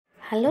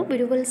Hello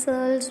beautiful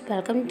souls,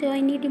 welcome to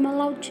I Need My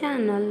Love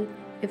channel.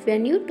 If you are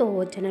new to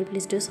our channel,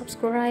 please do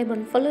subscribe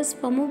and follow us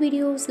for more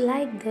videos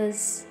like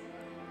this.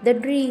 The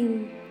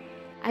dream.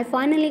 I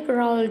finally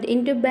crawled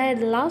into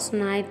bed last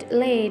night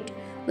late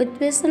with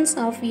visions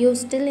of you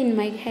still in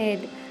my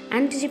head,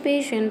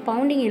 anticipation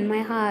pounding in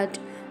my heart,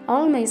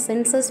 all my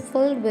senses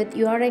filled with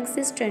your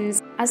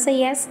existence. As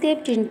I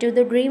escaped into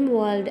the dream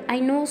world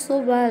I know so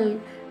well,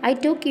 I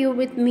took you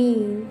with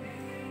me.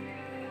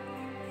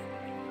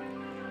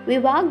 We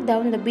walked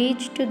down the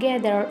beach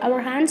together,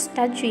 our hands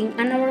touching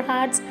and our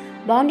hearts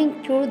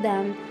bounding through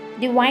them,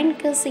 the wind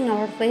kissing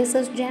our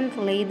faces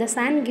gently, the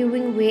sand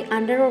giving way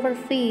under our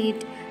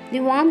feet,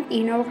 the warmth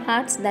in our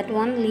hearts that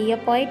only a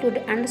poet would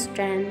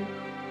understand.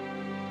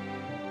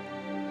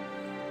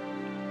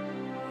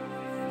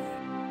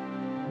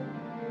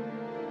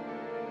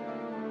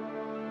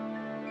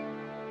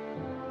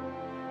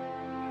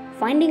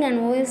 Finding an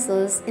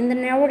oasis in the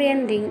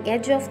never-ending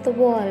edge of the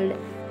world,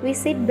 we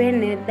sit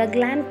beneath the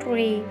glen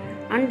tree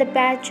and the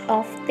patch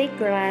of thick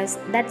grass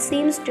that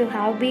seems to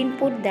have been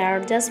put there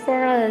just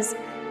for us.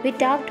 We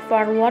talked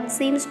for what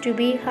seems to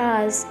be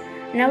hours,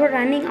 never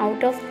running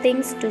out of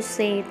things to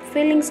say,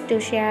 feelings to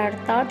share,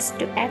 thoughts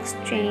to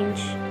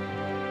exchange.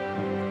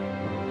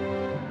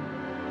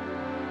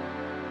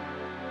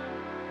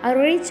 I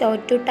reach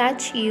out to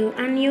touch you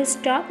and you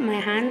stop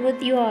my hand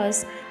with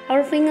yours.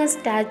 Our fingers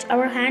touch,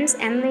 our hands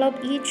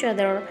envelop each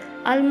other,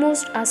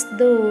 almost as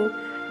though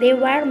they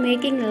were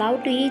making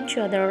love to each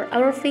other,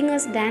 our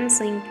fingers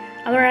dancing,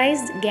 our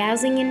eyes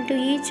gazing into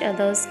each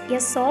other's, a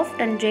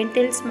soft and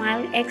gentle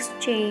smile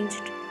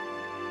exchanged.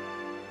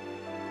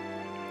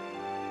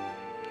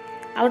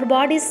 Our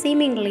bodies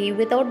seemingly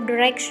without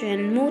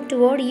direction move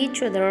toward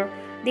each other,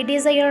 the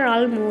desire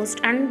almost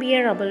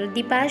unbearable,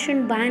 the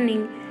passion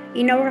burning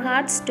in our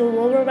hearts too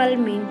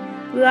overwhelming.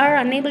 We are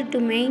unable to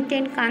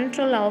maintain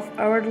control of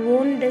our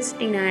own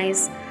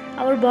destinies.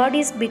 Our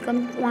bodies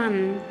become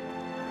one.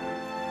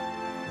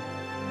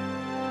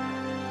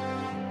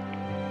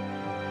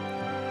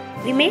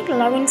 We make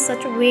love in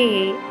such a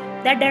way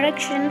that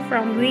direction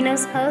from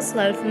Venus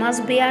herself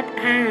must be at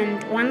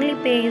hand, only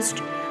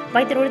paced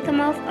by the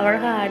rhythm of our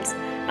hearts,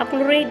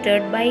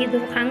 accelerated by the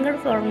hunger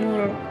for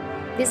more.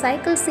 The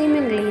cycle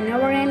seemingly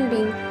never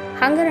ending,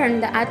 hunger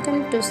and the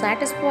attempt to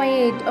satisfy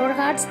it, our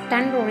hearts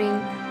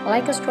thundering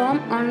like a storm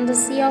on the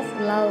sea of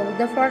love,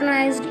 the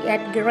furnace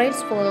yet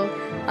graceful,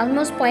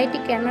 almost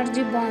poetic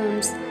energy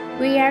bounds.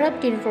 We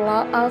erupt in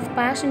flow of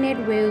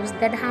passionate waves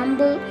that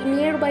humble a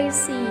nearby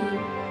sea.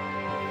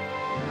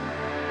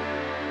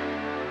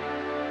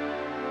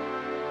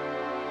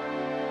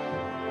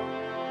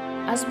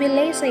 As we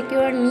lay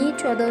secure in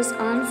each other's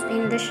arms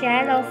in the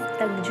shade of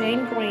the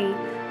giant tree,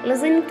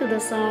 listening to the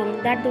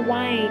song that the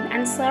wind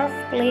and surf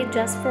play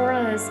just for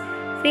us,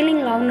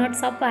 feeling love not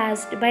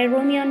surpassed by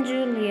Romeo and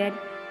Juliet,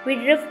 we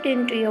drift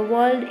into a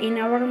world in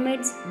our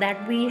midst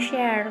that we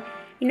share,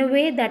 in a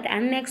way that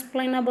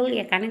unexplainable,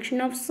 a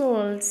connection of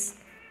souls.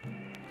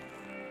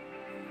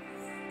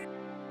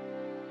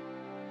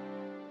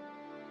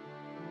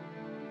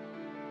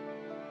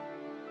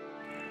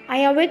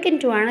 I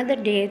awakened to another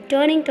day,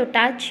 turning to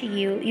touch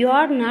you. You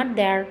are not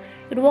there.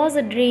 It was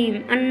a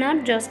dream, and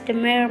not just a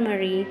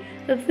memory.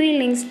 The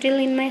feeling still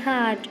in my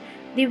heart,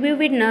 the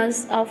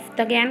vividness of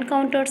the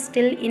encounter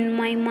still in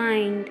my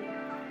mind.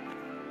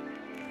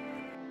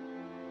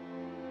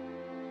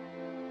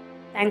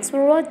 Thanks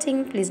for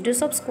watching. Please do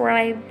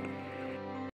subscribe.